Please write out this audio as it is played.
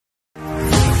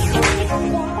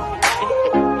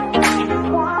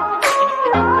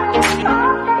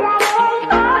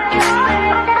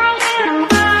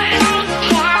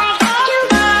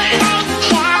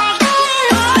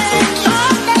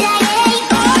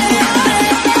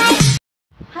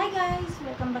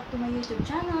YouTube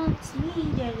channel. It's me,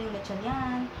 Geraldine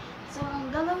Gatchalian. So, ang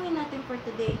gagawin natin for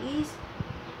today is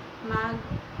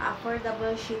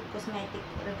affordable sheet cosmetic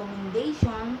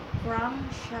recommendation from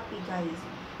Shopee, guys.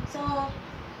 So,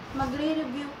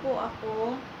 magre-review po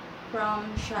ako from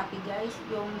Shopee, guys,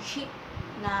 yung sheet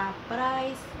na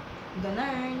price,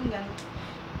 ganun.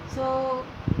 So,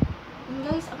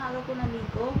 guys, ang aga ko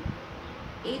naligo,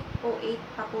 8:08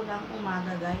 pa po ng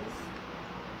umaga, guys.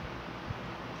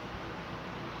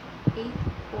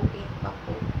 8:08 pa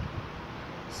po.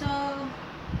 So,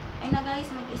 ayun na, guys,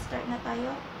 mag-start na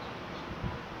tayo.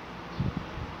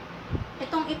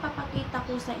 Itong ipapakita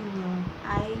ko sa inyo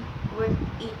ay worth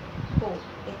it po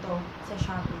ito sa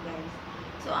Shopee, guys.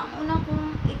 So, ang una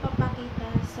kong ipapakita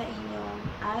sa inyo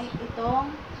ay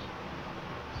itong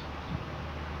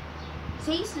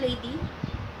Says Lady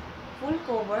full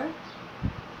cover.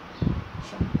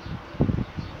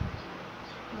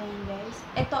 Ngayon, guys,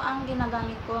 ito ang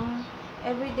ginagamit kong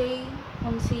everyday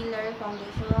concealer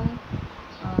foundation.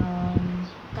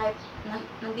 Kahit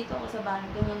nandito ako sa bahay,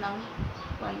 ganyan ang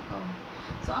point ko.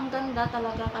 So, ang ganda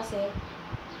talaga kasi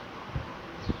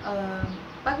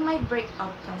pag may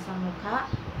breakout ka sa mukha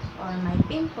or may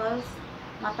pimples,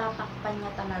 matatakpan niya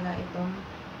talaga itong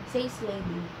Says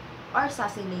Lady or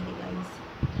Sassy Lady, guys.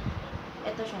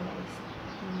 Ito siya, guys.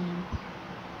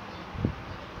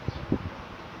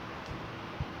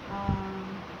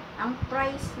 Ang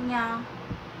price niya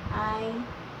ay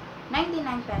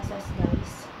 99 pesos,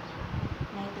 guys.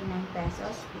 99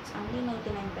 pesos. It's only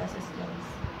 99 pesos, guys.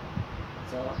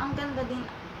 So, ang ganda din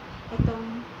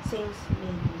itong Says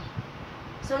Lady.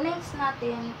 So, next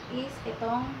natin is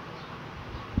itong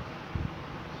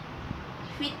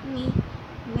Fit Me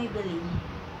Maybelline.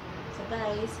 So,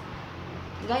 guys,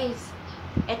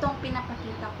 itong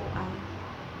pinapakita ko ay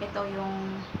ito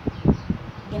yung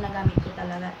ginagamit ko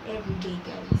talaga everyday,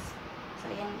 guys. So,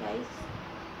 ayan, guys.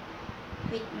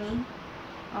 Fit Me.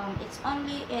 It's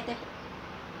only 80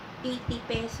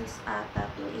 pesos ata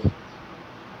to it.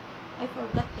 I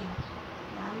forgot eh.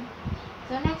 Yan.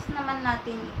 So, next naman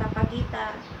natin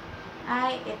ipapakita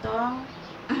ay itong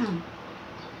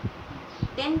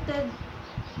Tinted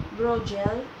Brow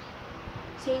Gel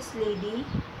Says Lady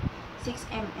 6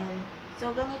 ml.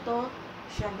 So, ganito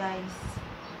siya, guys.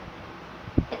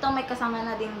 Ito may kasama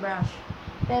na ding brush.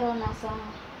 Pero nasa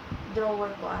drawer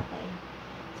ko ata eh.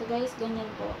 So, guys, ganyan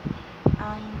po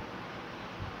ang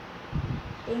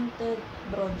Tinted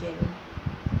Brow Gel.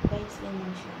 Guys,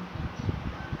 ganyan siya.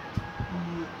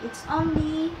 It's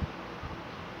only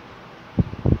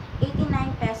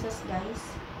 89 pesos, guys.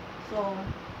 So,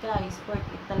 guys, worth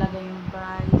it talaga yung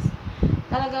price.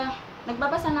 Talaga,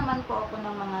 nagbabasa naman po ako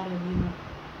ng mga review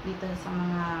dito sa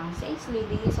mga Says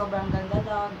Lady. Sobrang ganda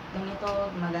daw. Ganito,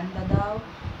 maganda daw.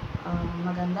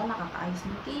 Maganda, nakakaayos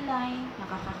ng kilay.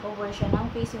 Nakaka-cover siya ng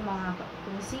face, yung mga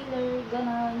concealer,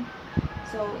 ganon.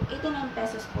 So, 89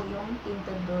 pesos po yung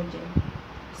Tinted Brow Gel.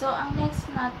 So, ang next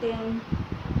natin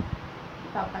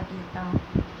ipapakita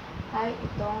ay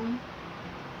itong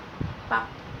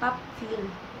Pop Feel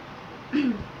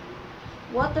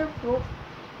Waterproof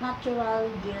Natural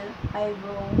Gel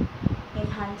Eyebrow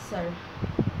Enhancer.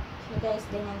 So, guys,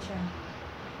 ganyan siya.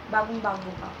 Bagong-bago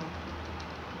pa ko.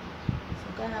 So,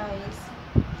 guys,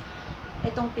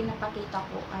 itong pinapakita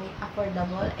ko ay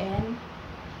affordable and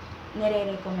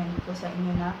nire-recommend ko sa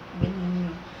inyo na bilhin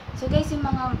nyo. So, guys, yung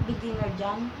mga beginner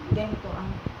dyan, ganito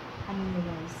ang ano nyo,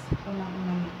 guys.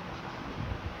 Unang-unang nyo.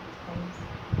 Guys.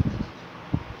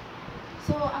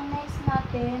 So, ang next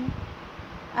natin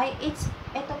ay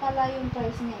ito pala yung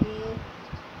price niya is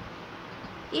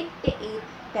 58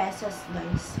 pesos,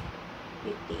 guys.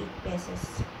 58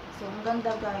 pesos. So, ang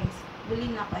ganda, guys.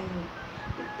 Bili na kayo.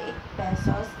 58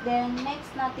 pesos. Then,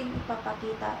 next natin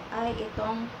ipapakita ay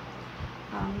itong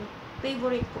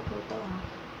favorite ko po ito.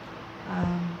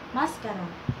 Mascara.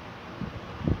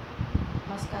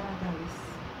 Mascara, guys.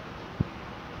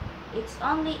 It's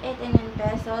only 89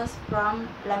 pesos from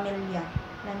Lamelia.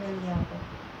 Lamelia po.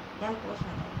 Yan po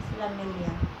siya, guys.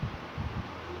 Lamelia.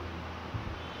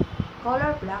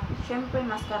 Color black. Syempre,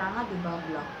 mascara nga, diba?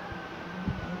 Black.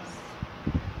 Guys.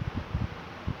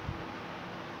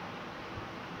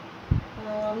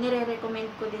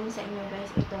 Nire-recommend ko din sa inyo,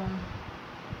 guys, itong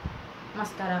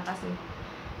mascara kasi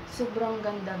sobrang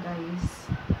ganda,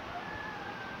 guys.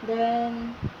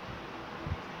 Then,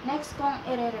 next kong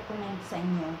i-recommend sa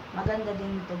inyo, maganda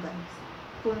din ito, guys.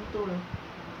 Contour.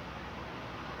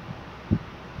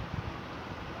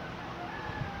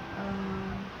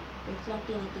 Wait lang,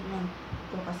 tinitignan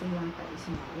ko kasi yung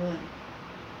price niya. Yun.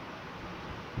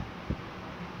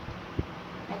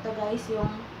 Ito, guys,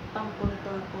 yung pang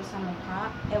contour ko sa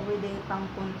mukha. Everyday pang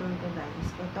contour ko guys.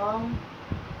 Itong,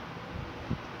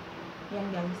 yan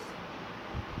guys.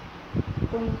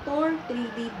 Contour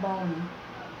 3D Bone.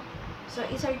 So,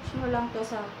 isearch nyo lang to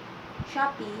sa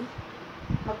Shopee.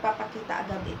 Magpapakita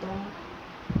agad itong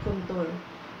contour.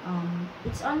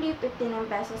 It's only 59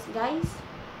 pesos guys.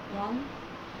 Yan.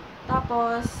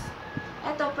 Tapos,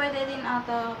 ito pwede din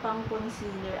ata pang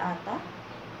concealer ata.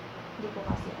 Hindi ko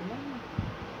kasi alam.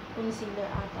 Concealer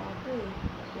ata ito eh.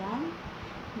 Yan.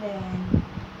 Then,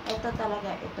 ito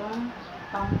talaga itong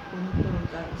pang contour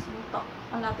guys.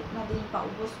 Malapit na din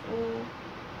paubos o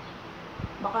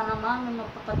baka naman may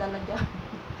magpapadala dyan.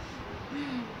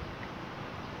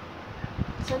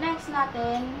 So, next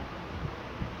natin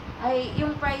ay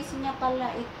yung price niya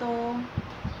pala ito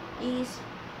is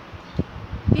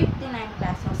 59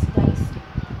 pesos guys.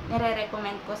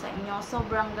 Nire-recommend ko sa inyo.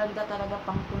 Sobrang ganda talaga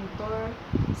pang contour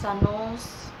sa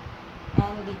nose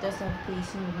and dito sa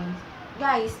face nyo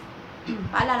guys.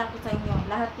 Paalala ko sa inyo,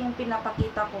 lahat yung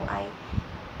pinapakita ko ay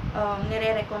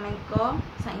nire-recommend ko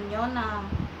sa inyo na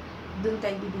dun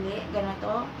kayo bibili.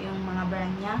 Ganito yung mga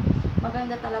brand niya.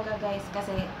 Maganda talaga guys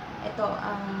kasi ito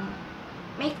ang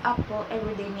makeup ko,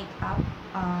 everyday makeup.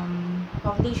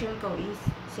 Foundation ko is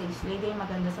Sage Lady.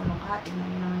 Maganda sa mukha. Tignan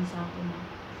nyo naman sa akin.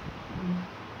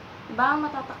 Diba,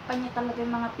 matatakpan niya talaga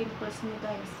yung mga pimples niyo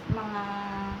guys. Mga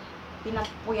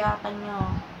pinagpuyatan nyo,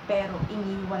 pero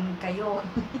iniwan kayo.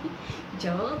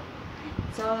 Joke.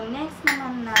 So, next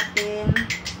naman natin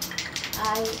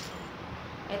ay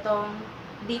itong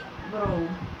Deep Brow.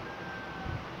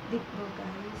 Deep Brow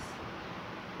guys.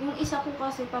 Yung isa ko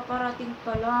kasi paparating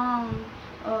pa lang.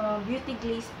 Beauty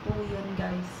Glaze po yun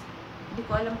guys. Hindi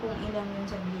ko alam kung ilan yun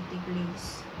sa Beauty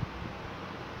Glaze.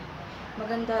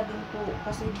 Maganda din po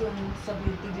kasi dun sa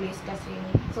Beauty Glaze kasi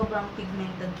sobrang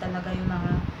pigmented talaga yung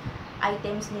mga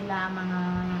items nila, mga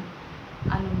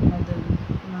ano nila dun,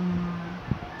 mga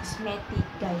cosmetic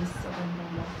guys. So,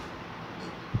 ganda.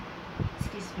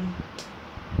 Excuse me.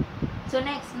 So,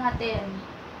 next natin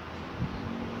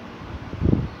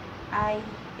ay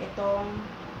itong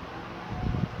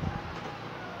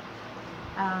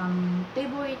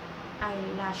favorite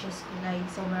eyelashes ko guys.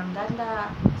 Sobrang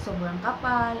ganda, sobrang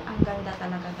kapal, ang ganda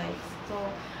talaga guys. So,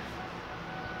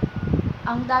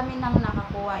 ang dami nang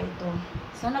nakakuha ito.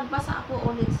 So, nagbasa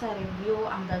ako ulit sa review.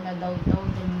 Ang ganda daw,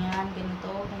 ganyan,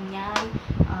 ganito, ganyan.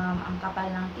 Ang kapal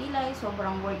ng kilay,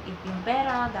 sobrang worth it yung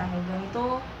pera dahil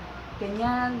ganito,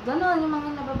 ganyan. Ganon yung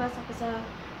mga nababasa ko sa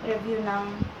review ng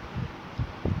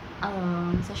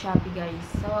sa Shopee guys.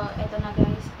 So, eto na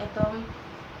guys. Etong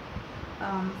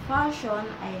fashion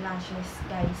eyelashes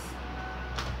guys.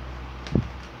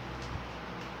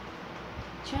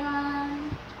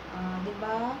 Charan!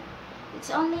 Diba?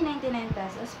 It's only 99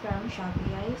 pesos from Shopee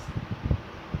guys.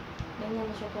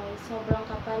 Ganyan siya guys. Sobrang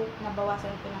kapal.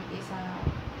 Nabawasan ko ng isa.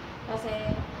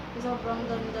 Kasi sobrang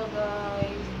ganda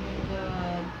guys. Oh my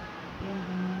god.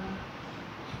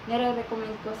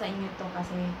 Nire-recommend ko sa inyo to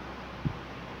kasi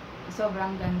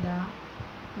sobrang ganda.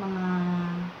 Mga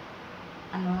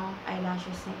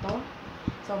eyelashes nito.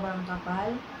 Sobrang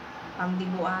kapal. Pang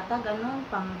dibu ata. Ganun.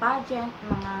 Pang pageant.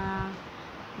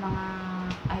 Mga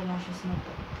eyelashes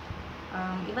nito.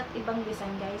 Iba't ibang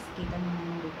design guys. Kita naman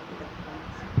yung iba't ibang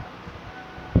design.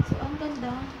 So, ang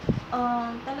ganda.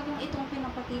 Talagang itong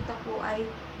pinapakita ko ay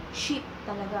sheep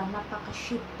talaga.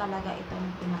 Napaka-sheep talaga itong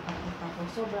pinapakita ko.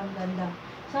 Sobrang ganda.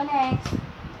 So, next,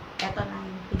 eto na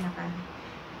yung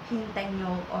pinaka-hintay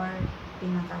nyo or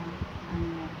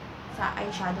sa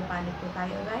eyeshadow palette ko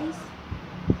tayo guys.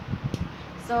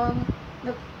 So,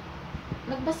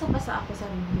 nagbasa-basa ako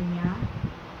sa review niya.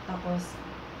 Tapos,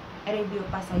 review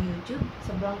pa sa YouTube.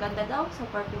 Sobrang ganda daw.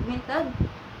 Super pigmented.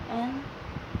 And,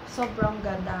 sobrang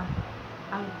ganda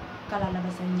ang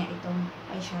kalalabasan niya itong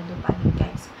eyeshadow palette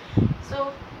guys.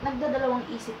 So, nagdadalawang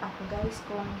isip ako guys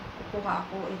kung kukuha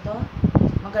ako ito.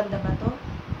 Maganda ba to?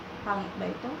 Pangit ba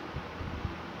ito?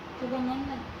 So, ganyan.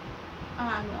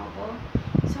 Ako.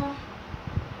 So,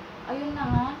 ayun na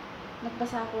nga.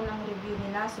 Nagbasa ako ng review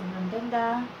nila. Sobrang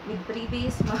ganda. With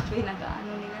freebies. Mga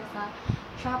pinag-ano nila sa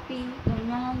Shopee,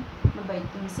 ganyan, mabait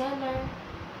yung seller.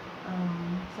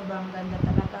 Sobrang ganda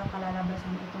talaga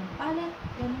kalalabasan itong palette,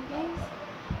 ganyan guys.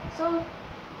 So,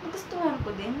 nagustuhan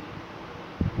ko din.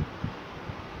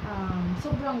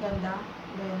 Sobrang ganda.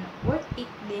 Then, worth it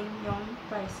din yung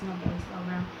price niya guys.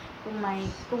 Sobrang,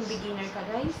 kung beginner ka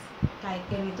guys, kahit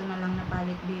ganito na lang na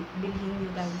palette, bilhin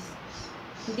nyo guys.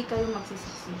 Hindi kayo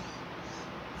magsisisi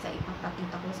sa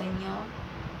ipapakita ko sa inyo.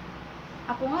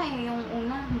 Ako nga yung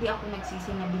una, hindi ako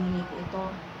nagsisi na binili ko ito.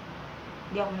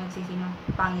 Hindi ako nagsisi na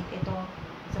pangit ito.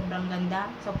 Sobrang ganda,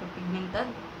 super pigmented.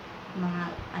 mga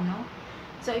ano.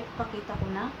 So, ipapakita ko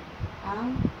na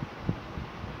ang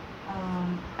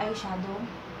eyeshadow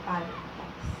palette,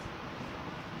 guys.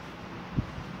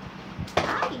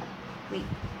 Ay! Wait.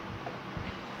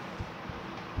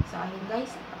 So, ayun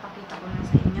guys, ipapakita ko na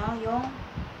sa inyo yung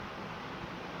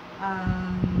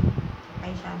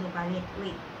eyeshadow palette.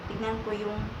 Wait, tignan ko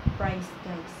yung price,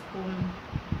 guys, kung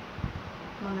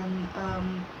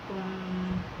kung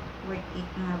worth it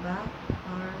nga ba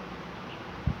or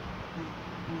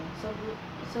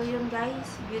so yun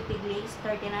guys, Beauty Glaze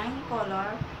 39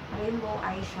 color rainbow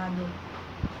eyeshadow.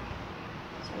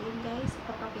 So yun guys,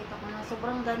 ipapakita ko na,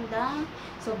 sobrang ganda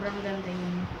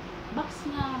yung box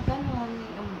niya, ganun,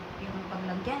 yung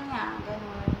paglagyan niya,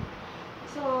 ganun.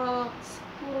 So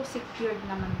puro secured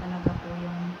naman talaga po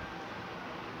yung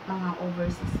mga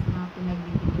overseas na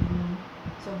pinagbibili mo.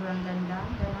 Sobrang ganda,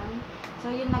 ganun.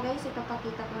 So, yun na guys,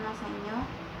 ipapakita ko na sa inyo.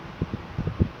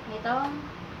 Itong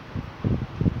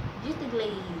Beauty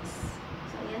Glaze.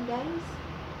 So, ayan guys.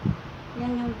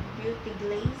 Yan yung Beauty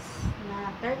Glaze na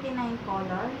 39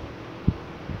 color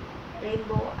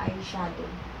rainbow eyeshadow.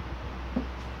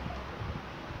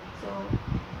 So,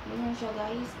 ganyan siya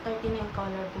guys. 39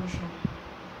 color po siya.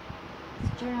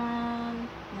 Charan!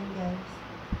 Yan guys.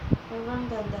 Sobrang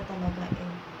ganda talaga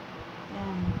eh.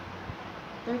 Yan.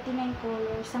 39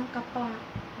 color. Saan ka pa?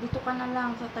 Dito ka na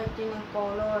lang sa 39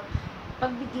 color.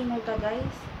 Pag beginner ka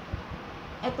guys,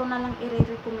 ito na lang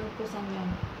i-recommend ko sa inyo.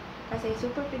 Kasi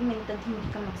super pigmented, hindi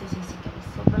ka magsisisi guys.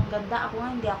 Sobrang ganda. Ako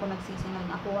nga, hindi ako nagsisi na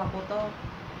nakuha ko to.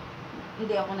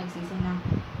 Hindi ako nagsisi na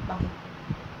bakit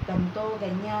ganito,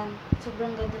 ganyan.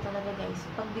 Sobrang ganda talaga guys.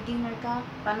 Pag beginner ka,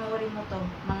 panoorin mo to.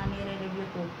 Mga nire-review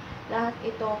ko. Lahat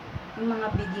ito, yung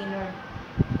mga beginner,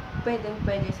 pwede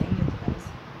sa inyo to guys.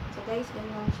 So guys,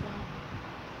 ganyan siya.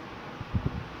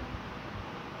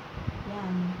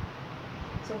 Yan.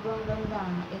 Sobrang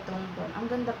ganda itong ton. Ang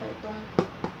ganda pa itong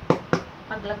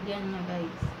paglagyan niya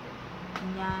guys.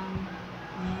 Yan.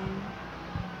 Yan.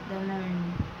 Ganun.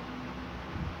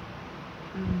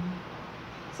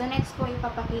 So next ko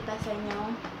ipapakita sa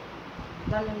inyo,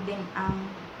 ganun din ang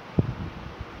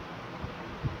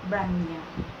brand niya.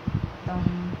 Itong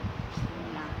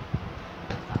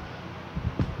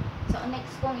so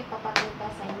next kong ipapakita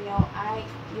sa inyo ay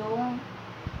yung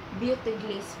Beauty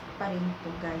Glaze pa rin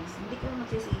po guys. Hindi ko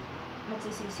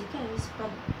magsisisi guys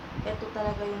pag ito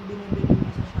talaga yung binibili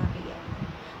niya sa Shopee.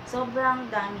 Sobrang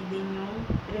dami din yung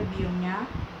review niya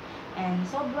and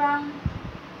sobrang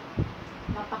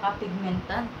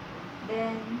napaka-pigmented.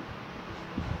 Then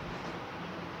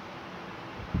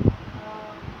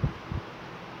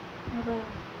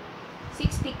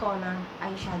 60 color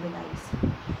eyeshadow guys.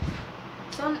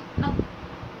 So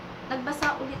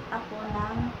nagbasa ulit ako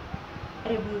ng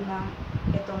review ng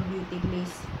itong Beauty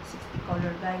Glaze 60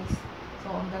 color guys.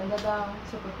 So ang ganda daw,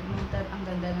 super pigmented, ang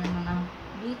ganda ng mga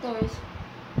glitters,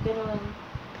 ganoon.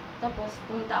 Tapos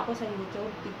pumunta ako sa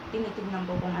YouTube, tinitignan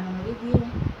ko kung anong review,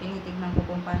 tinitignan ko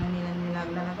kung paano nila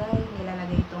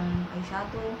nilalagay itong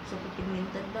eyeshadow, super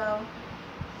pigmented daw.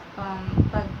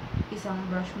 Pag isang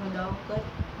brush mo daw,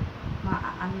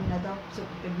 maaano na daw,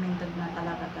 super pigmented na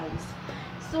talaga guys.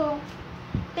 So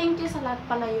thank you sa lahat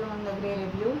pala yung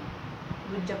nagre-review.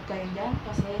 Good job kayo dyan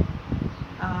kasi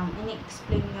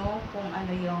ini-explain nyo kung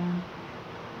ano yung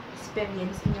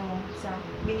experience nyo sa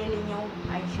binili nyo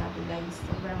eyeshadow guys.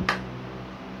 Sobrang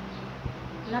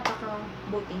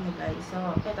napaka-buti nyo guys. So,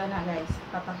 ito na guys.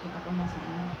 Papakita ko na sa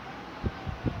inyo.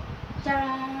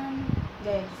 Charan!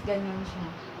 Guys, ganyan siya.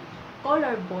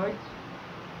 Color board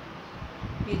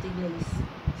Beauty Glaze.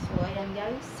 So, ayan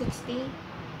guys. 60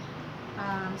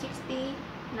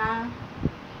 na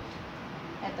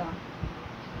ito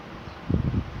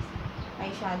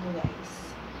eyeshadow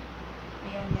guys.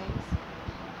 Ayan guys.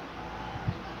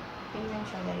 Ganyan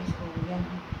siya guys. So, yan.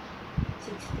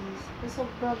 60s.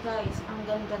 Sobra guys. Ang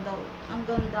ganda daw. Ang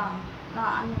ganda.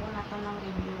 Naano ko na ito ng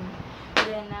review.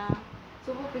 Then,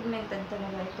 super pigmented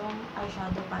talaga itong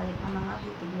eyeshadow palette ng mga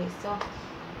Beauty Glaze. So,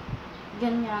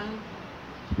 ganyan.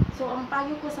 So, ang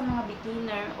payo ko sa mga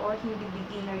beginner or hindi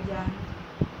beginner dyan,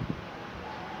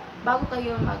 bago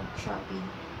kayo mag-Shopee,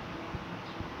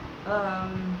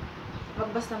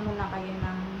 magbasa muna kayo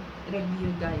ng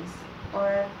review guys.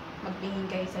 Or, magtingin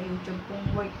kayo sa YouTube kung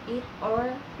worth it or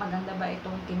maganda ba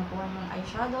itong kinukuha ng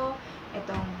eyeshadow,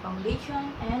 itong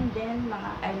foundation, and then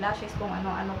mga eyelashes, kung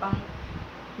ano-ano pang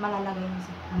malalagay nyo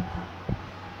sa mukha.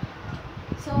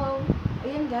 So,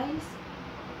 ayan guys.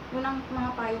 Yun ang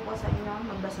mga payo ko sa inyo.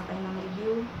 Magbasa kayo ng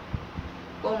review.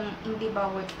 Kung hindi ba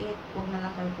worth it, huwag na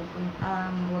lang kayo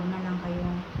huwag na lang kayo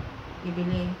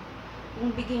bibili.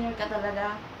 Kung beginner ka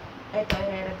talaga, ito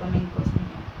i-recommend ko sa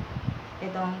inyo.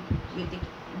 Itong beauty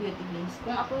glaze.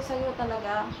 Kung ako sa'yo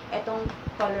talaga, etong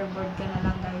color board ka na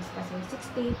lang guys, kasi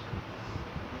 60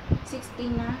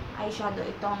 na eyeshadow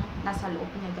itong nasa loob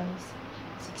niya guys.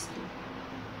 60.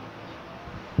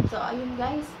 So, ayun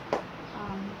guys.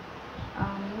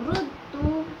 Road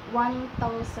to 1,300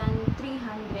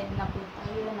 na po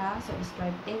tayo na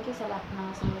subscribe. Thank you sa lahat ng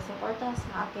sumusuporta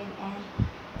sa akin, and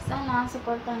sana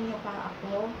supportahan niyo pa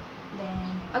ako.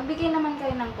 Then, pagbigay naman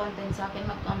kayo ng content sa akin,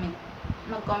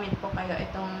 mag-comment po kayo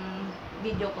itong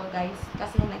video ko guys,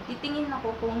 kasi nagtitingin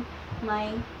ako kung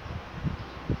may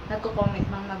nagko-comment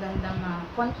ng magandang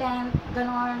content,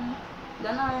 ganon.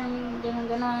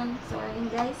 So, ayun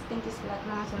guys, thank you sa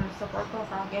lahat ng support ko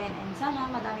sa akin, and sana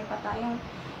madami pa tayong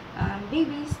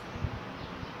babies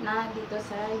na dito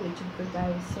sa YouTube ko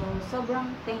guys. So,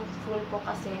 sobrang thankful po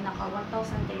kasi naka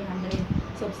 1,300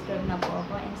 subscribe na po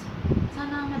ako, and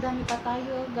sana madami pa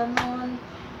tayo, ganon.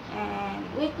 And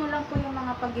wait mo lang po yung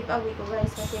mga pag-giveaway ko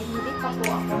guys, kasi hindi pa po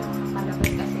ako